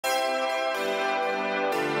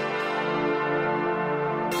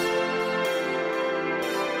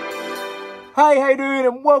Hey, how you doing?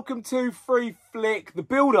 And welcome to Free Flick, the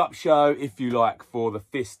build-up show, if you like, for the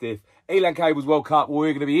FISTF Elan Cables World Cup, where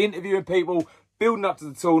we're going to be interviewing people, building up to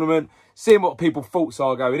the tournament, seeing what people's thoughts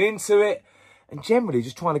are going into it, and generally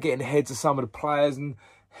just trying to get in the heads of some of the players and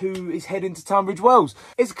who is heading to Tunbridge Wells.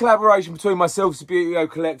 It's a collaboration between myself, Subbuteo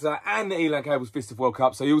Collector, and the Elan Cables FISTF World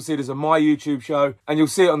Cup. So you'll see this on my YouTube show, and you'll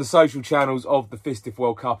see it on the social channels of the FISTF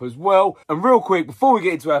World Cup as well. And real quick, before we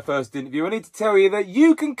get into our first interview, I need to tell you that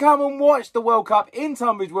you can come and watch the World Cup in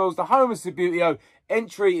Tunbridge Wells, the home of Subbuteo.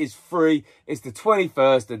 Entry is free. It's the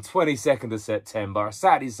 21st and 22nd of September, a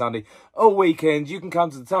Saturday, Sunday, all weekend. You can come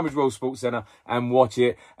to the Tunbridge Wells Sports Centre and watch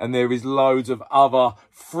it. And there is loads of other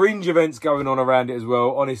fringe events going on around it as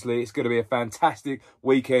well. Honestly, it's going to be a fantastic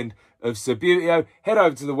weekend of Subbuteo. Head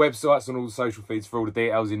over to the websites and all the social feeds for all the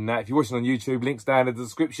details in that. If you're watching on YouTube, links down in the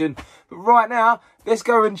description. But right now, let's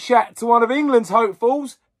go and chat to one of England's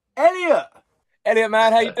hopefuls, Elliott. Elliott,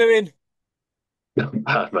 man, how you doing? Not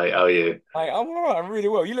bad, mate. How are you? Mate, I'm all right. I'm really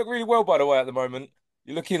well. You look really well, by the way, at the moment.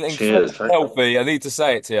 You're looking incredibly Cheers. Thank you. healthy. I need to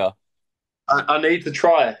say it to you. I need to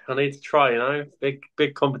try. I need to try.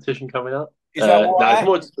 Big competition coming up. Is that No, it's why?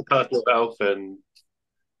 more just the personal health and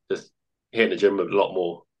just hitting the gym a lot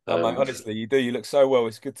more. No, mate, honestly, you do. You look so well.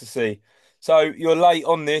 It's good to see. So you're late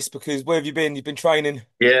on this because where have you been? You've been training.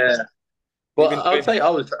 Yeah. What Well, have you I'll been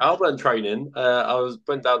doing? say I went training.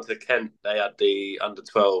 Went down to Kent. They had the under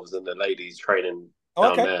 12s and the ladies training Oh,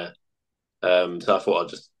 down okay. there. So I thought I'd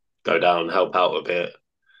just go down and help out a bit.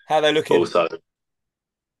 How are they looking? Also,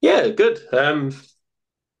 yeah, good.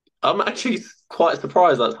 I'm actually quite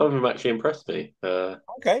surprised that some of them actually impressed me.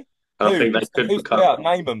 Okay. And I Who? think they could Who stood out? become.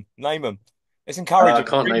 Name them. Name them. It's I encouraging.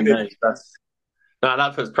 can't Really name good. names. No,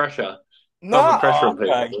 that puts pressure. Can't No. put pressure Oh, on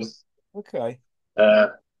okay. people. Okay. Uh,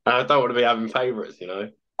 I don't want to be having favourites.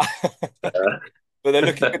 Uh, But they're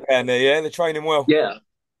looking good down there, yeah? They're training well. yeah,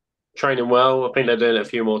 training well. I think they're doing it a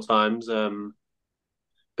few more times.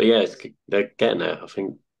 But yeah, they're getting there. I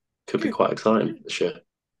think could be Good. quite exciting this year.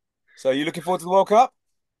 So you looking forward to the World Cup?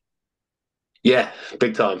 Yeah,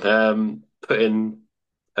 big time. Put in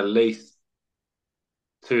at least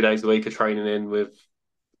 2 days a week of training in with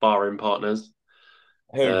sparring partners.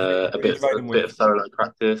 Who A are you a training bit with? of solo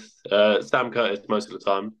practice. Sam Curtis most of the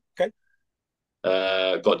time. Okay.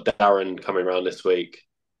 Got Darren coming around this week,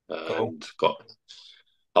 Cool. and got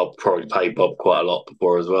I'll probably play Bob quite a lot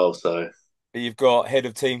before as well. So You've got head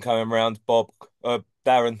of team coming round,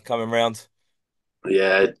 Darren coming round.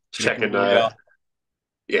 yeah, Looking checking. for you.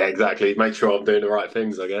 Yeah, exactly. Make sure I'm doing the right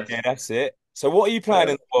things. I guess Yeah, that's it. So what are you playing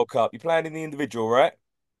uh, in the World Cup? You're playing in the individual, right?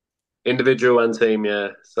 individual and team. Yeah,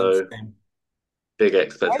 And so team. big Okay.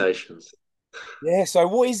 expectations. Yeah, so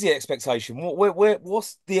what is the expectation?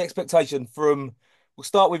 What's the expectation from, we'll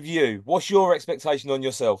start with you. What's your expectation on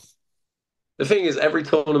yourself? The thing is, every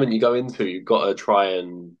tournament you go into, you've got to try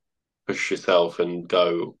and push yourself and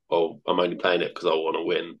go. Well, I'm only playing it because I want to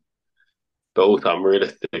win. But also, I'm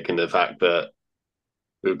realistic in the fact that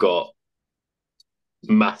we've got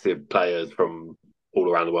massive players from all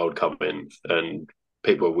around the world coming, and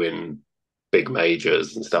people win big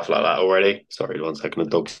majors and stuff like that already. Sorry, 1 second, the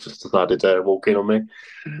dog's just decided to walk in on me.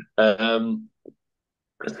 Um,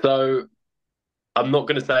 so I'm not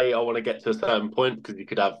going to say I want to get to a certain point because you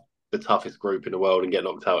could have the toughest group in the world and get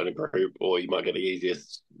knocked out in a group, or you might get the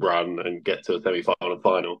easiest run and get to a semi-final and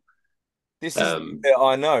final. This is the Um, bit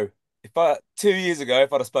I know. If I 2 years ago,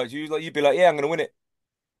 if I'd have spoke to you, like you'd be like, "Yeah, I'm going to win it."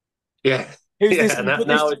 yeah, Who's this? yeah. This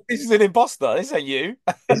Now this is an imposter. This ain't you.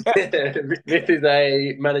 this is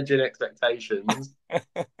a managing expectations.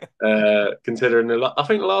 Considering I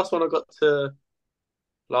think the last one I got to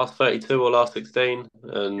last 32 or last 16,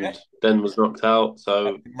 Yeah, and then was knocked out. So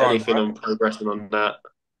Rome, anything right? I'm progressing on that,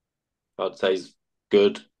 I'd say is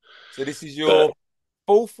good. So this is But your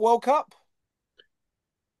fourth World Cup.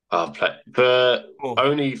 I've played for Oh,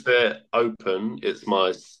 only for Open. It's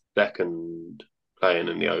my second playing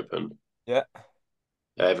in the Open. yeah.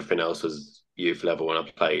 Everything else was youth level when I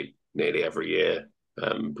played nearly every year,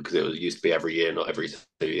 because it was used to be every year, not every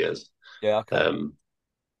 2 years. Yeah, okay. Um,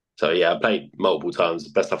 so yeah, I played multiple times.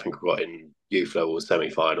 The best I think I got in youth level was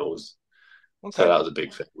semi-finals. So Okay. that was a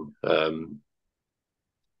big thing.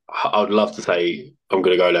 I would love to say I'm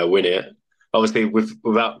going to go there and win it. Obviously,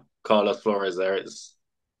 without Carlos Flores there, it's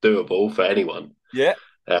doable for anyone. Yeah.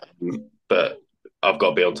 But I've got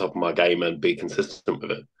to be on top of my game and be consistent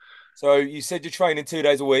with it. So you said you're training 2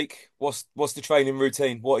 days a week. What's the training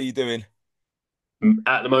routine? What are you doing?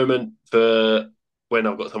 At the moment, for when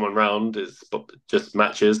I've got someone round, it's just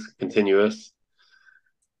matches, continuous.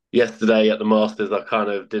 Yesterday at the Masters, I kind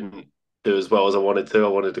of didn't do as well as I wanted to. I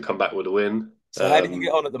wanted to come back with a win. So how did you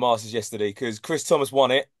get on at the Masters yesterday? Because Chris Thomas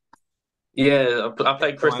won it. Yeah, I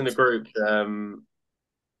played Chris in the Times. group.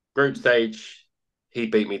 Group stage, he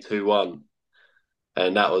beat me 2-1,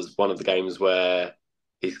 and that was one of the games where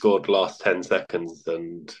he scored the last 10 seconds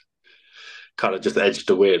and kind of just edged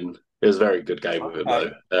the win. It was a very good game with him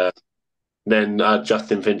though. Okay. Then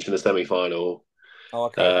Justin Finch in the semi-final. Oh,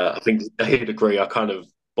 okay. I think he'd agree. I kind of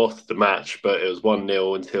bossed the match, but it was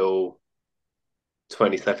 1-0 until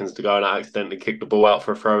 20 seconds to go, and I accidentally kicked the ball out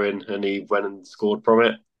for a throw in, and he went and scored from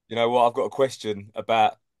it. You know what? I've got a question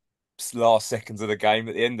about last seconds of the game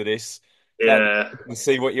at the end of this. That Yeah. we'll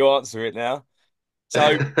see what you answer it now.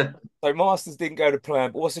 So, so Masters didn't go to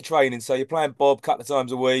plan. But what's the training? So you're playing Bob a couple of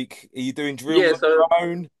times a week. Are you doing drills Yeah, on so your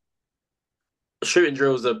own? shooting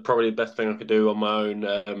drills are probably the best thing I could do on my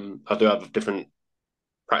own. I do have different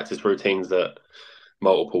practice routines that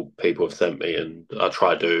multiple people have sent me, and I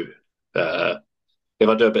try to do. If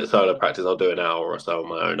I do a bit of solo practice, I'll do an hour or so on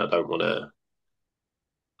my own. I don't want to.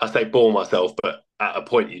 I say bore myself, but at a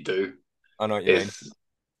point you do. I know what you mean. It's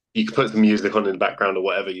you can put some music on in the background or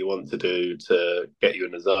whatever you want to do to get you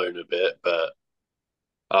in the zone a bit, but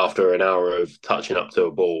after an hour of touching up to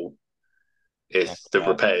a ball, it's the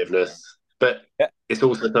repetitiveness. But Yeah, it's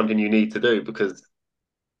also something you need to do because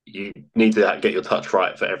you need to get your touch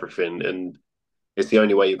right for everything, and it's the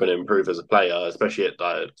only way you're going to improve as a player, especially at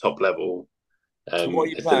like, top level. so what are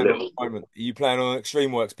you It's the playing on at little the moment? Are you playing on an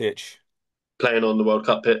Extreme Works pitch? playing on the World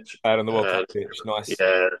Cup pitch. Playing on the World Cup And pitch. Nice.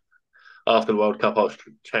 yeah, after the World Cup, I'll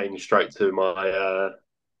change straight to my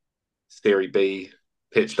Serie B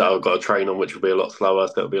pitch that I've got to train on, which will be a lot slower,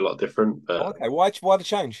 so it'll be a lot different. Oh, But okay. Why the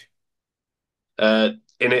change? in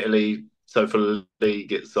Italy, so for the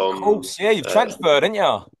league, it's Of on. course, yeah, you've transferred, didn't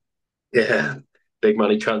you? Yeah, big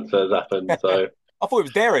money transfers happen. So, I thought it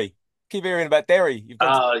was Derry. Keep hearing about Derry. You've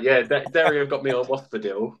gone to yeah, Derry have got me on What's the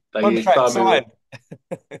deal. They contract signed me with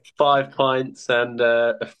signed. 5 pints and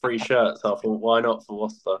a free shirt. So I thought, why not for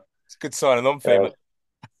Worcester? It's a good signing on for him.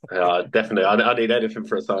 Uh, definitely. I need anything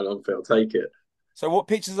for a sign-on fee. I'll take it. So what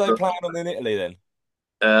pitches are they playing on in Italy then?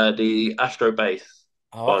 The Astro base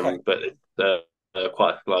Oh, okay. one, but it's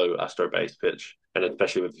quite a slow Astro base pitch, and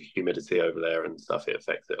especially with the humidity over there and stuff, it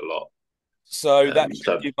affects it a lot. So that should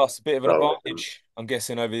So, give us a bit of an so advantage, I'm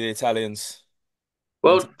guessing, over the Italians. In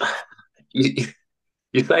well, you,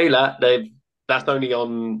 you say that that's only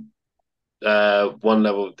on one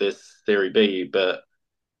level of this Serie B, but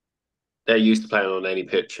they're used to playing on any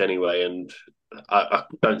pitch anyway, and I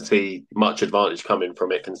don't see much advantage coming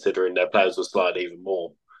from it, considering their players will slide even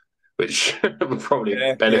more, which would probably yeah,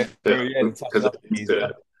 yeah, benefit true. Yeah, the touch because up they're used to easier.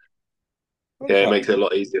 it. Yeah, it Okay. makes it a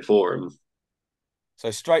lot easier for them. So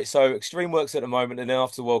Extreme Works at the moment, and then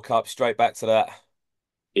after the World Cup, straight back to that. So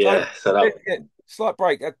Yeah, so that yeah, slight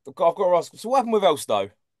break. I've got to ask. So what happened with Elstow?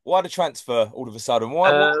 Why the transfer all of a sudden? Why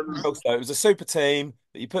um, Elstow? It was a super team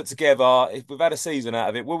that you put together. If we've had a season out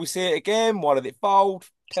of it, will we see it again? Why did it fold?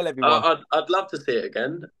 Tell everyone. I'd love to see it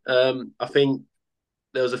again. I think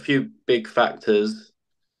there was a few big factors.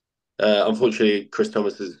 Unfortunately, Chris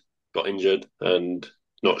Thomas has got injured and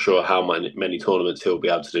not sure how many tournaments he'll be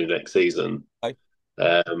able to do next season. Okay.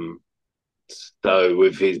 Um, so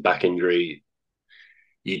with his back injury,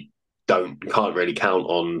 you can't really count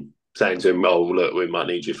on saying to him, "Oh, look, we might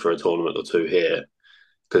need you for a tournament or two here,"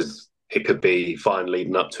 because it could be fine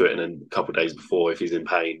leading up to it, and then a couple of days before, if he's in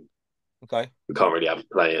pain, Okay. we can't really have him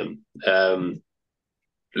play him.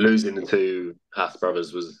 Losing the two Haas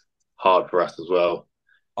brothers was hard for us as well.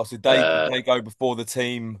 Oh, so Uh, they go before the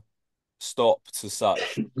team stopped as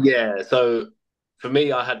such. yeah, so for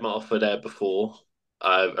me, I had my offer there before.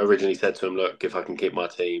 I originally said to him, "Look, if I can keep my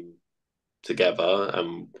team together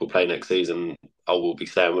and we'll play next season, I will be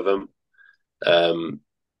staying with them." Um,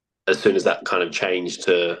 as soon as that kind of changed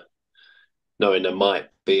to knowing there might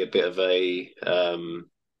be a bit of a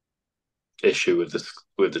issue with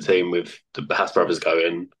the team with the Haas brothers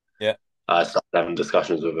going, Yeah. I started having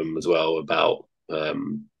discussions with them as well about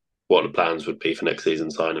what the plans would be for next season,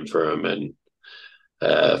 signing for them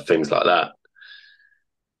and things like that.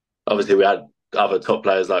 Obviously, we had other top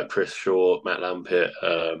players like Chris Short, Matt Lampitt,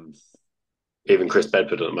 even Chris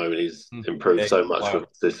Bedford at the moment. He's Mm. improved Yeah. so much Wow.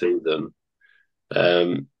 with this season.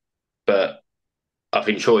 But I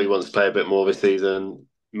think Shorty wants to play a bit more this season.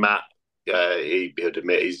 Matt, he'd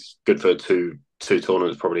admit he's good for two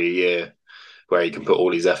tournaments probably a year where he can put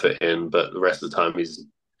all his effort in, but the rest of the time he's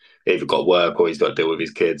either got work or he's got to deal with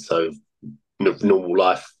his kids. So normal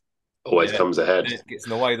life always Yeah. comes ahead. It gets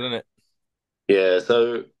in the way, doesn't it? Yeah,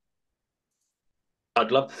 so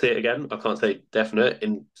I'd love to see it again. I can't say definite.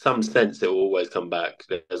 In some sense, it will always come back.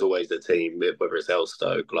 There's always the team, whether it's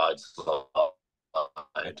Elstow,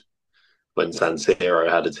 Glideside, when San Siro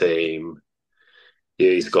had a team.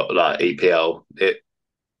 he's got like EPL.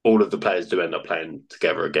 All of the players do end up playing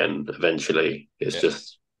together again eventually. It's Yeah,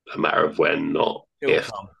 just a matter of when, not it'll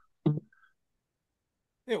if. come.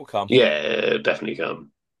 It'll come. Yeah, it'll definitely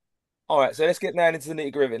come. All right, so let's get down into the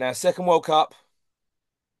nitty gritty now. Second World Cup.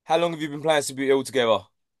 How long have you been playing Subbuteo together?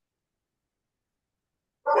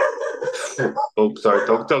 Oh, sorry,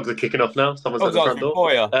 dogs are kicking off now. Someone's I at was the front answering door.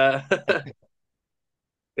 for you. Uh,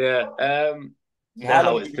 yeah. So how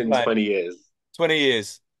long Now have you it's been been playing? 20 years. 20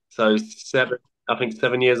 years. So I think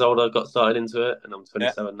 7 years old, I got started into it, and I'm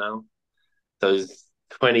Yeah. 27 now. So it's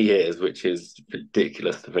 20 years, which is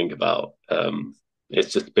ridiculous to think about.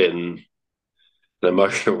 It's just been an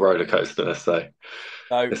emotional roller coaster. So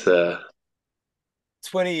So it's a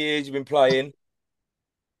 20 years you've been playing.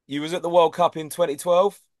 You was at the World Cup in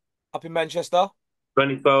 2012 up in Manchester.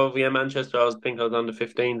 2012, yeah, Manchester. Think I was under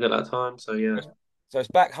 15 at that time. So yeah. So it's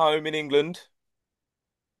back home in England.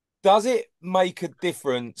 Does it make a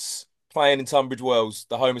difference playing in Tunbridge Wells,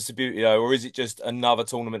 the home of Subbuteo, or is it just another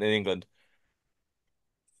tournament in England?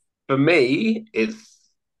 For me, it's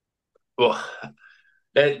well,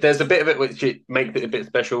 there's a bit of it which it makes it a bit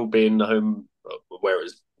special being the home where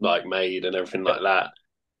it's like made and everything Yeah. like that.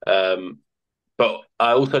 Um, but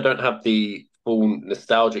I also don't have the full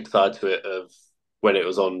nostalgic side to it of when it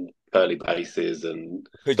was on curly paces and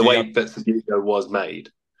Could the you? Yeah. way that Subbuteo was made,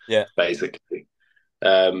 Yeah. basically.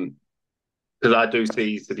 Because I do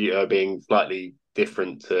see Subbuteo being slightly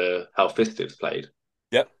different to how FISTF's played.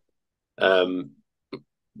 Yeah. Um,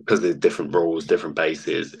 because there's different rules, different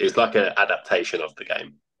bases. It's like an adaptation of the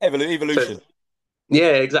game. So Evolution.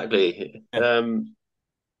 yeah, exactly. Yeah.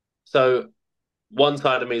 So one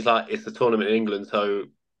side of me is like, it's a tournament in England, so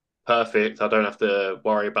perfect. I don't have to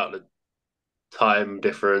worry about the time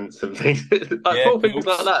difference and things like Yeah. small things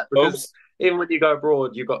like Course. that. Because Course. even when you go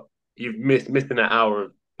abroad, you've missing an hour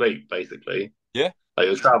of sleep basically. Yeah. Like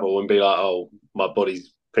you'll travel and be like, oh, my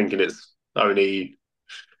body's thinking it's only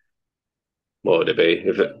what would it be?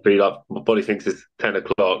 If it be like my body thinks it's 10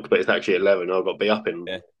 o'clock, but it's actually 11, I've got to be up in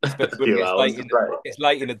Yeah. a Especially when it few gets hours to play. it's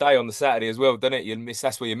late in the day on the Saturday as well, doesn't it? You miss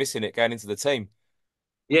that's where you're missing it going into the team.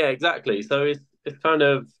 Yeah, exactly. So it's kind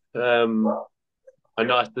of a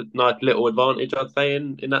nice little advantage, I'd say,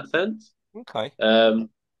 in that sense. Okay. Um,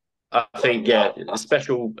 I think yeah, it's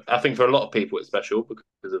special. I think for a lot of people it's special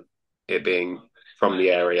because of it being from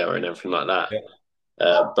the area and everything like that.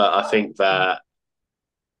 Yeah. But I think that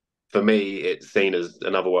for me, it's seen as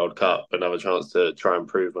another World Cup, another chance to try and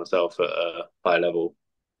prove myself at a high level.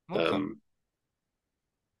 Okay. Um,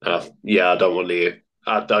 yeah,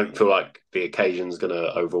 I don't feel like the occasion's going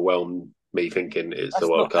to overwhelm me thinking it's the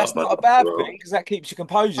World That's Cup. not a bad thing because that keeps you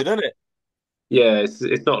composure, doesn't it? Yeah, it's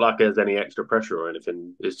not like there's any extra pressure or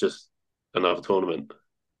anything. It's just another tournament.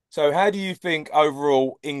 So how do you think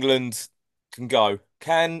overall England can go?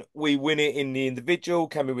 Can we win it in the individual?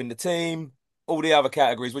 Can we win the team? All the other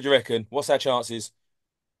categories, what do you reckon? What's our chances?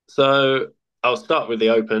 So I'll start with the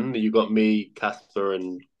Open. You got me, Casper,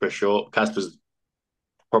 and Chris Short. Casper's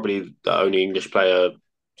probably the only English player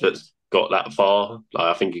that's got that far.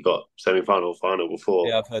 Like I think he got semi-final, final before.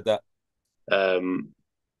 Yeah, I've heard that. Um,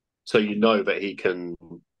 so you know that he can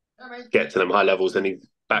get to them high levels, and he's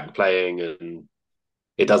back playing, and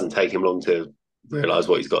it doesn't take him long to realise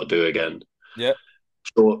what he's got to do again. Yeah.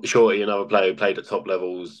 Shorty, another player who played at top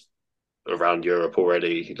levels around Europe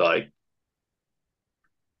already. Like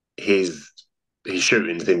his his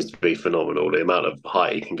shooting seems to be phenomenal. The amount of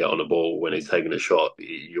height he can get on the ball when he's taking a shot,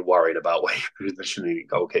 you're worried about where you're positioning the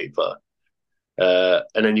goalkeeper.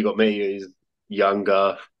 And then you got me, who's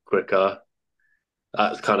younger, quicker.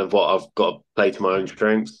 That's kind of what I've got to play to my own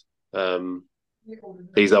strengths. Um,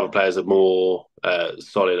 these other players are more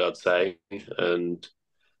solid, I'd say, and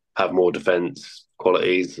have more defence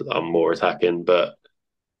qualities. I'm more attacking, but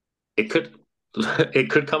it could it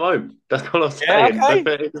could come home. That's all I'm Yeah, saying. So okay.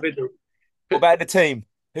 for individual What about the team?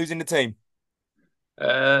 Who's in the team?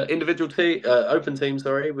 individual team, open team.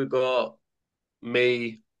 Sorry, we've got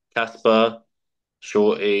me, Casper,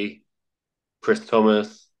 Shorty, Chris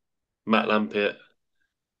Thomas, Matt Lampitt,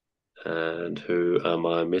 and who am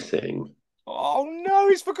I missing? Oh no,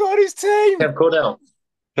 he's forgot his team. Kev Cordell.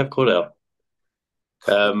 Kev Cordell.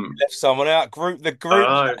 Um, Left someone out. The I group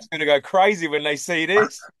know. chat's gonna go crazy when they see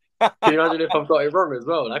this. Can you imagine if I've got it wrong as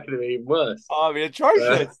well? That could have been even worse. I mean, Uh,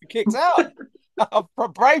 atrocious. He kicks out.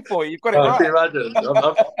 I'm brave for you. You've got it can right. you imagine?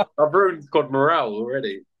 I've ruined squad morale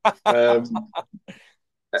already. Um,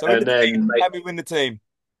 So in the and team, then how we win the team?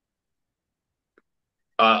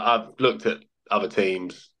 I've looked at other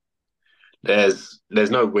teams. There's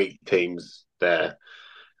no weak teams there.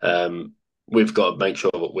 We've got to make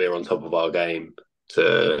sure that we're on top of our game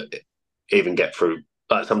to even get through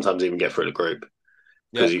like sometimes even get through the group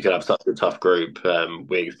Yeah. because you could have such a tough group.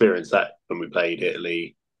 We experienced that when we played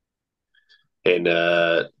Italy in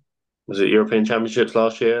was it European Championships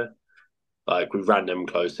last year? Like we ran them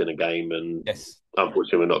close in a game, and Yes.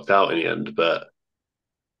 unfortunately we knocked out in the end. But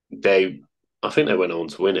they, I think they went on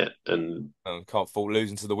to win it, and Can't fault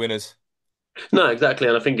losing to the winners. no, exactly.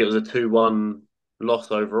 And I think it was a 2-1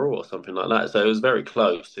 loss overall or something like that. So it was very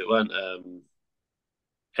close. It weren't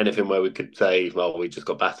anything where we could say, well, we just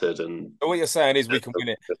got battered and But what you're saying is we can win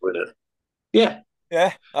it. win it. Yeah,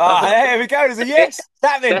 Yeah. I Ah, think there we go. There's a yes. It's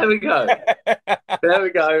happening. there we go. There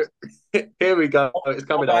we go. Here we go. It's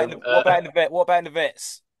What coming about in home. what about in the vet? What about in the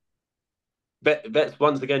vets? Vets,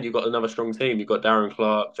 once again, you've got another strong team. You've got Darren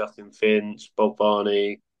Clark, Justin Finch, Bob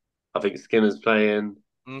Varney. I think Skinner's playing.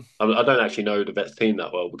 Mm, I don't actually know the Vets team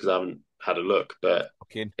that well because I haven't had a look. But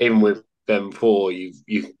fucking. even with them four, you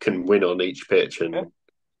can win on each pitch. Yeah. And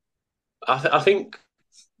I think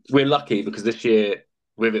we're lucky because this year,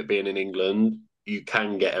 with it being in England, you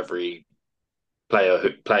can get every player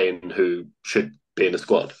playing who should be in the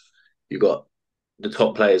squad. You've got the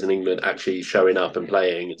top players in England actually showing up and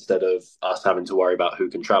playing instead of us having to worry about who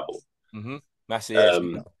can travel. Mm-hmm. Massive, yeah, it's a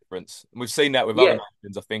Um, big difference. And we've seen that with other yeah,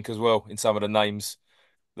 nations, I think, as well, in some of the names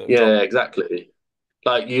that have dropped. yeah, exactly.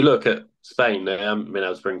 Like you look at Spain, they haven't been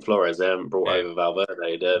able to bring Flores, they haven't brought Yeah, over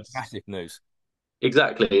Valverde. There's massive news.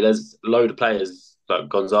 exactly there's a load of players like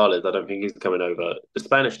Gonzalez. I don't think he's coming over. The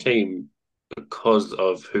Spanish team, because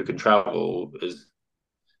of who can travel, is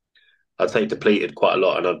I'd say depleted quite a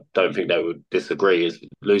lot, and I don't think they would disagree. Is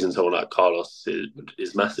losing someone like Carlos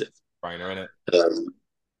is massive. Brainer, innit? Um,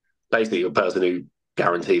 Basically, a person who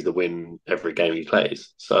guarantees the win every game he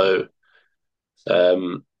plays. So,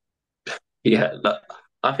 um, yeah,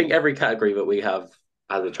 I think every category that we have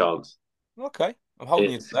has a chance. Okay, I'm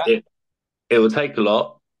holding you to It's that. it will take a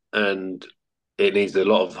lot, and it needs a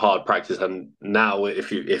lot of hard practice. And now, if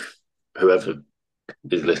whoever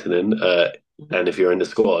is listening, and if you're in the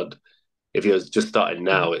squad, if you're just starting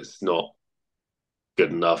now, it's not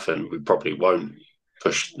good enough, and we probably won't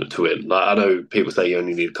push to win. Like I know people say you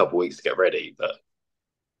only need a couple of weeks to get ready, but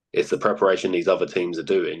it's the preparation these other teams are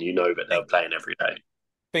doing. You know that I they're playing every day.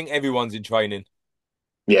 think everyone's in training.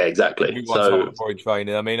 Yeah, exactly. Everyone's So, hardcore in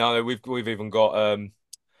training. I mean, I know we've even got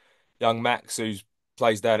young Max who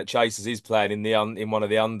plays down at Chasers. He's playing in in one of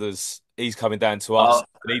the unders. He's coming down to us,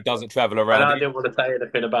 uh, and he doesn't travel I know around. I didn't want to say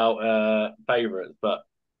anything about favourites, but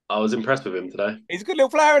I was impressed with him today. He's a good little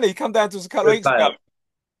player, and he come down to us a couple of Good weeks ago. player.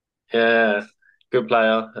 Yeah, good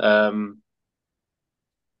player.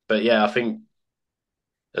 But yeah, I think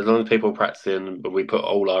as long as people are practicing and we put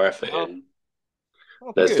all our effort Oh, in,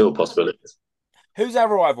 oh, there's good. still possibilities. Who's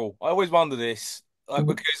our rival? I always wonder this. Like,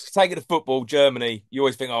 because take it to football, Germany, you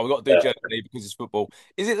always think, oh, we've got to do Yeah. Germany because it's football.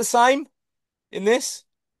 Is it the same in this?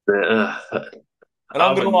 Uh, And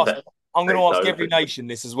I wouldn't I'm going say to ask so. every nation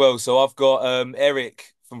this as well. So I've got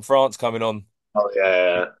Eric from France coming on. Oh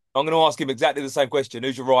yeah, I'm going to ask him exactly the same question.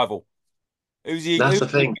 Who's your rival? that's Who's the your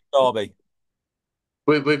thing. derby?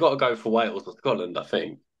 We've got to go for Wales or Scotland. I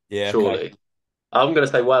think Yeah, okay. surely. I'm going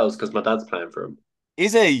to say Wales because my dad's playing for him.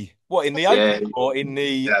 Is he? What, in the Yeah, Open or in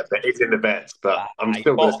the yeah, but it's in the bets. But I'm he's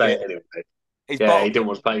still going to bottled say it. it anyway. He's Yeah, he bottled didn't it.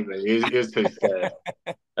 want to play me. He was too scared.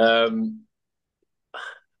 Um,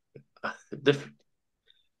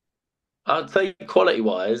 I'd say quality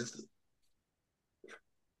wise,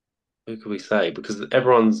 who could we say? Because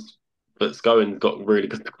everyone's that's going got really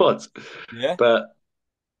good squads, Yeah. but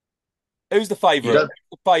Who's the you favourite? don't.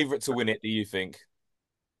 The favourite to win it, do you think?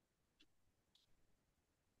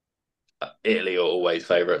 Italy are always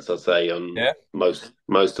favourites. I'd say on Yeah.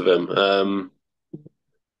 most of them.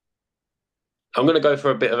 I'm going to go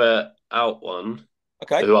for a bit of a out one,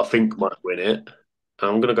 Okay. who I think might win it.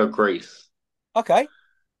 I'm going to go Greece. Okay.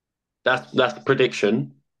 That's the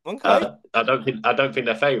prediction. Okay. I don't think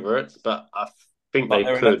they're favourites, but I think But they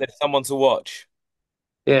could. there's someone to watch.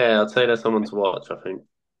 Yeah, I'd say there's someone to watch. I think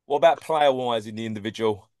What about player wise in the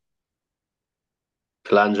individual?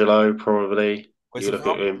 Colangelo probably. Where's You he look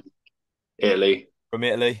at from? him, Italy. From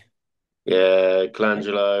Italy. Yeah,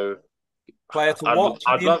 Colangelo. Player to I'd watch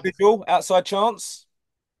in I'd the love individual, outside chance.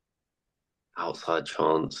 outside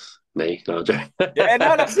chance. Me, no, I'm joking. Yeah,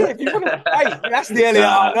 no, that's it. If you want to, hey, that's the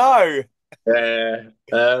Elliott I Nah, know. yeah.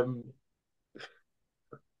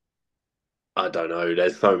 I don't know.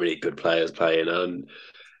 There's so many good players playing, and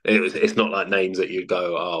it's not like names that you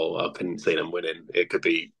go, oh, I couldn't see them winning. It could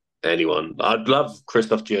be anyone. I'd love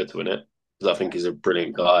Christoph Dürr to win it because I think he's a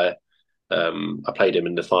brilliant guy. I played him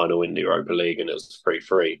in the final in the Europa League, and it was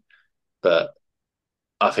 3-3. But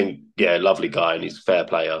I think, yeah, lovely guy, and he's a fair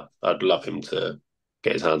player. I'd love him to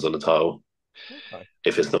get his hands on the title. Okay.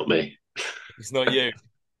 if it's not me. It's not you.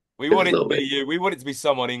 We If want it's it to not be me. you. We want it to be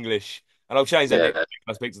someone English. And I'll change that next Yeah. week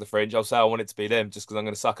when I speak to the French. I'll say I want it to be them just because I'm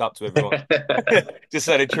going to suck up to everyone. Just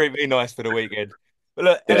so they treat me nice for the weekend. But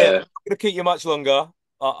look, Elliot, Yeah. I'm not going to keep you much longer.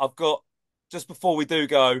 I've got, just before we do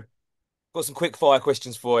go, got some quick fire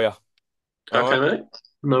questions for you. All Okay, right. mate.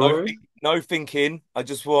 No No, worries. no thinking. I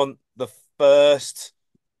just want the first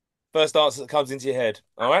answer that comes into your head.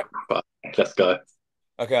 All right. Right, let's go.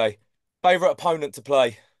 Okay. Favorite opponent to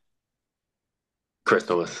play? Chris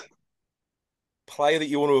Thomas. Player that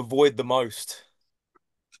you want to avoid the most?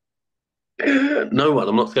 No one.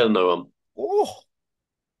 I'm not scared of no one. Oh,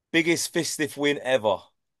 biggest FISTF win ever.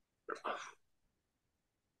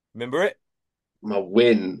 Remember it? My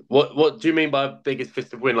win. What do you mean by biggest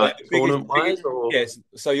fist of win? Like Like the tournament wise, biggest, or yes.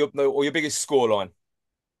 So your no, or your biggest score line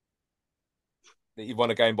that you've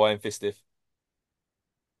won a game by in FISTF.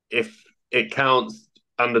 if it counts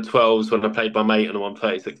under 12s when I played my mate and I won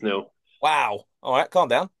 36-0. Wow. All right, calm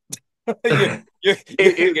down. You, it,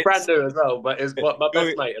 you're gonna it was get brand new as well, but it's my you're,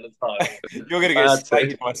 best mate at the time. you're gonna get I had to.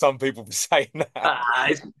 slated by some people for saying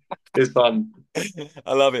that. It's fun.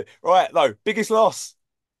 I love it. Right, no, biggest loss.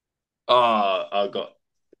 Oh, I got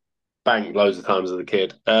banked loads of times as a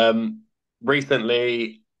kid.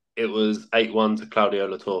 Recently, it was 8-1 to Claudio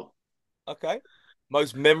Latour. Okay.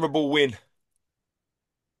 Most memorable win.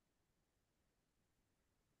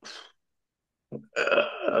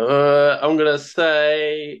 I'm gonna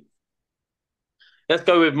say let's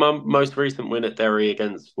go with my most recent win at Derry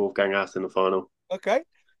against Wolfgang Haas in the final. Okay.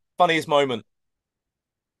 Funniest moment.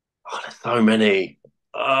 Oh, there's so many.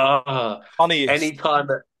 Ah, Funniest. anytime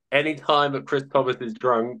that Chris Thomas is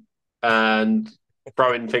drunk and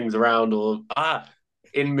throwing things around, or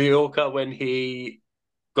in Mallorca when he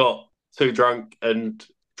got too drunk and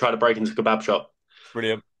tried to break into a kebab shop.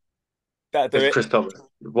 Brilliant. That'll do It's it. Chris Thomas.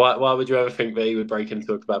 Why would you ever think that he would break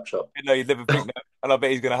into a kebab shop? You know, you'd never think that. And I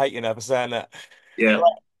bet he's gonna hate you now for saying that. Yeah.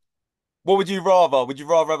 Right. What would you rather? Would you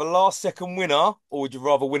rather have a last second winner or would you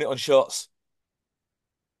rather win it on shots?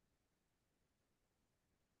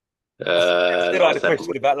 I said I had a Last second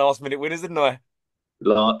question about last minute winners, didn't I?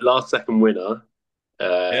 last second winner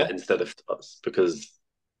Yeah. instead of shots because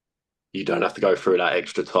you don't have to go through that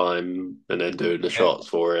extra time and then doing the Yeah. shots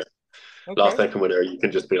for it. Last Okay. second winner, you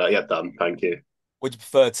can just be like, "Yep, done. Thank you." Would you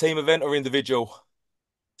prefer team event or individual?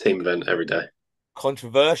 Team event every day.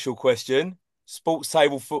 Controversial question. Sports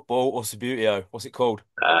table football or Subbuteo? What's it called?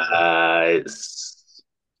 It's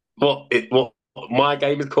what my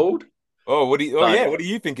game is called. Oh, what do you? Oh, Like yeah. What do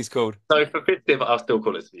you think it's called? so for 50th, I'll still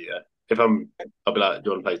call it Sevilla. I'll be like, "Do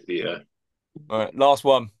you want to play Sevilla?" All right. Last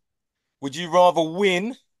one. Would you rather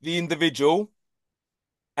win the individual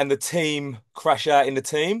and the team crash out in the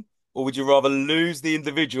team, or would you rather lose the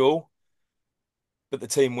individual but the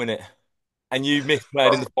team win it and you miss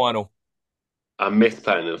playing in Oh, the final? I missed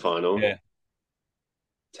playing in the final. Yeah.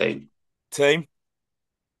 Team, Team.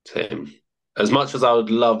 team. As much as I would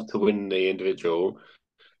love to win the individual,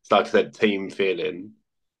 it's like I said, team feeling.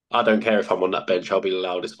 I don't care if I'm on that bench. I'll be the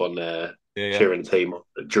loudest one there Yeah. Yeah. cheering the team on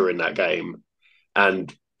during that game.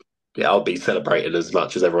 And yeah, I'll be celebrating as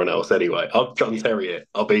much as everyone else anyway. I'll John Terry it.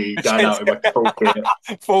 I'll be going out in my full kit.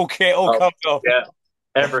 Full kit all I'll, comes off. yeah,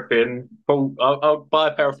 everything. I'll buy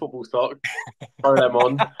a pair of football socks, throw them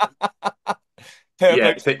on. Pair of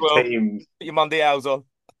Yeah, boots as well. team. Put your Monday owls on.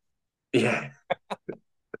 Yeah,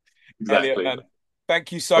 Elliot, exactly. man.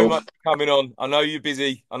 Thank you so Oh, much for coming on. I know you're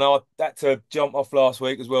busy. I know I had to jump off last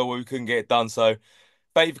week as well where we couldn't get it done. So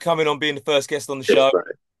thank you for coming on, being the first guest on the cheers, show.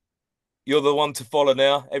 mate. You're the one to follow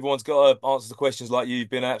now. Everyone's got to answer the questions like you. You've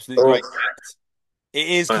been an absolute Oh, great guest. It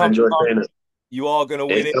is I coming enjoy home. seeing it. You are going to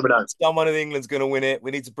win It's it. coming out. Someone in England's going to win it.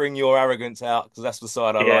 We need to bring your arrogance out because that's the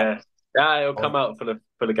side I like. Yeah, yeah, it'll All right. come out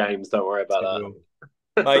for the games. Don't worry about It that. will.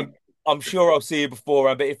 Mate, I'm sure I'll see you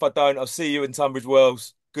beforehand, but if I don't, I'll see you in Tunbridge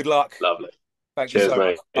Wells. Good luck. Lovely. Thank you so Cheers, much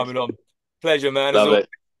mate. for coming on. Pleasure, man, as always. Lovely.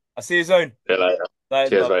 I'll see you soon. See you later. Thanks,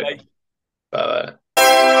 Cheers, bud. mate. Bye. Bye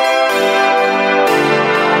bye.